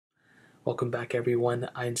Welcome back everyone.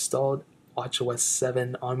 I installed WatchOS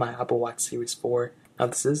 7 on my Apple Watch Series 4. Now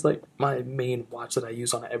this is like my main watch that I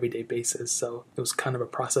use on an everyday basis, so it was kind of a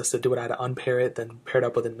process to do it. I had to unpair it, then pair it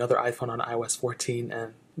up with another iPhone on iOS 14,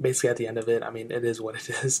 and basically at the end of it, it is what it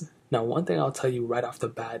is. Now one thing I'll tell you right off the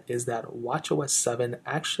bat is that WatchOS 7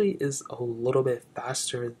 actually is a little bit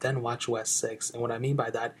faster than WatchOS 6, and what I mean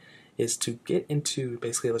by that is to get into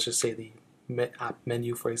basically, let's just say the app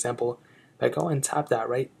menu, for example. If I go and tap that,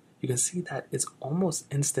 right, you can see that it's almost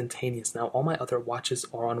instantaneous. Now, all my other watches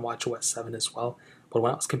are on WatchOS 7 as well, but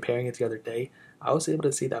when I was comparing it the other day, I was able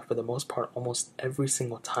to see that for the most part, almost every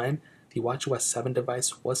single time, the WatchOS 7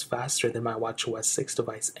 device was faster than my WatchOS 6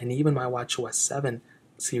 device, and even my WatchOS 7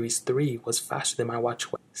 Series 3 was faster than my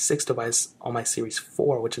WatchOS 6 device on my Series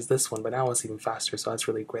 4, which is this one, but now it's even faster, so that's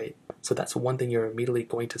really great. So that's one thing you're immediately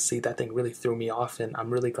going to see. That thing really threw me off, and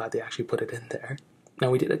I'm really glad they actually put it in there. Now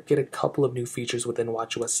we did get a couple of new features within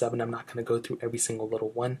WatchOS 7. I'm not going to go through every single little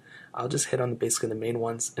one. I'll just hit on basically the main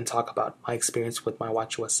ones and talk about my experience with my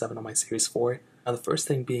WatchOS 7 on my Series 4. Now the first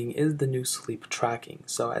thing being is the new sleep tracking.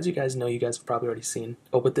 So as you guys know, you guys have probably already seen,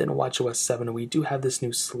 but within WatchOS 7 we do have this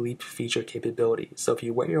new sleep feature capability. So if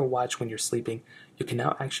you wear your watch when you're sleeping, you can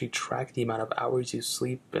now actually track the amount of hours you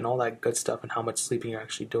sleep and all that good stuff and how much sleeping you're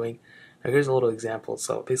actually doing. Now here's a little example.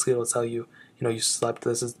 So basically it'll tell you, you slept,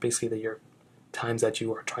 this is basically your times that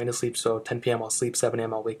you are trying to sleep. So 10 p.m. I'll sleep, 7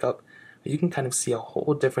 a.m. I'll wake up. You can kind of see a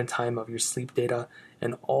whole different time of your sleep data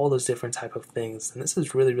and all those different type of things. And this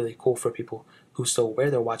is really, really cool for people who still wear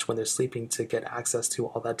their watch when they're sleeping to get access to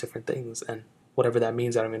all that different things. And whatever that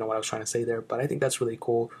means, I don't even know what I was trying to say there, but I think that's really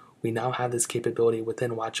cool. We now have this capability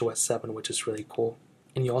within WatchOS 7, which is really cool.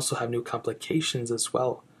 And you also have new complications as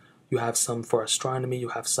well. You have some for astronomy, you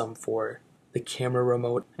have some for the camera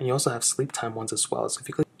remote, and you also have sleep time ones as well. So if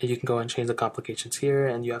you click, you can go and change the complications here,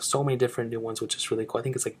 and you have so many different new ones, which is really cool. I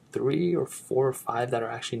think it's like 3 or 4 or 5 that are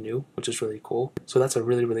actually new, which is really cool. So that's a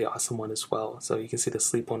really, really awesome one as well. So you can see the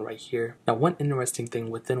sleep one right here. Now one interesting thing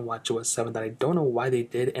within WatchOS 7 that I don't know why they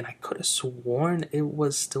did, and I could have sworn it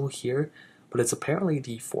was still here, but it's apparently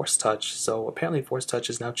the force touch. So apparently force touch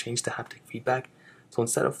is now changed to haptic feedback. So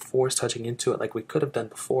instead of force touching into it like we could have done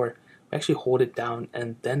before, we actually hold it down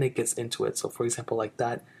and then it gets into it. So for example, like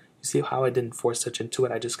that, you see how I didn't force touch into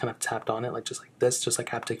it, I just kind of tapped on it, like just like this, just like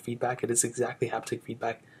haptic feedback. It is exactly haptic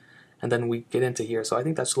feedback. And then we get into here. So I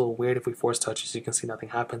think that's a little weird. If we force touch, as you can see, nothing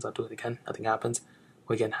happens. I'll do it again, nothing happens.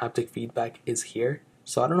 Well, again, haptic feedback is here.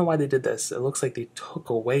 So I don't know why they did this. It looks like they took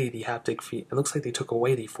away the it looks like they took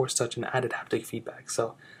away the force touch and added haptic feedback.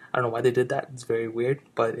 So I don't know why they did that. It's very weird,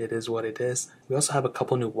 but it is what it is. We also have a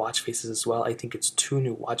couple new watch faces as well. I think it's 2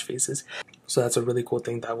 new watch faces. So that's a really cool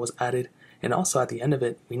thing that was added. And also at the end of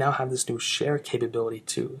it, we now have this new share capability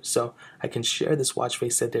too. So I can share this watch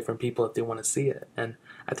face to different people if they want to see it. And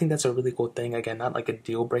I think that's a really cool thing. Again, not like a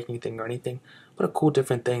deal breaking thing or anything, but a cool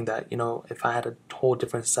different thing that, if I had a whole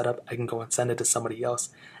different setup, I can go and send it to somebody else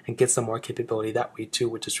and get some more capability that way too,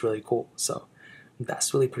 which is really cool. So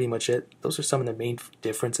that's really pretty much it. Those are some of the main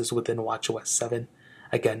differences within WatchOS 7.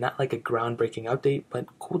 Again, not like a groundbreaking update, but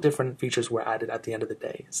cool different features were added at the end of the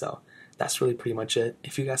day. So that's really pretty much it.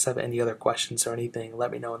 If you guys have any other questions or anything,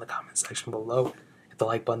 let me know in the comment section below. Hit the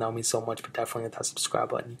like button, that would mean so much, but definitely hit that subscribe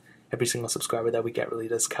button. Every single subscriber that we get really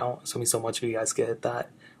does count, so it means so much if you guys get that.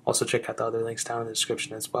 Also check out the other links down in the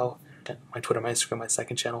description as well. My Twitter, my Instagram, my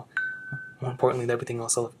second channel. More importantly than everything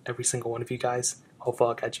else, I love every single one of you guys. Hopefully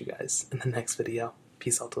I'll catch you guys in the next video.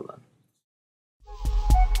 Peace out till then.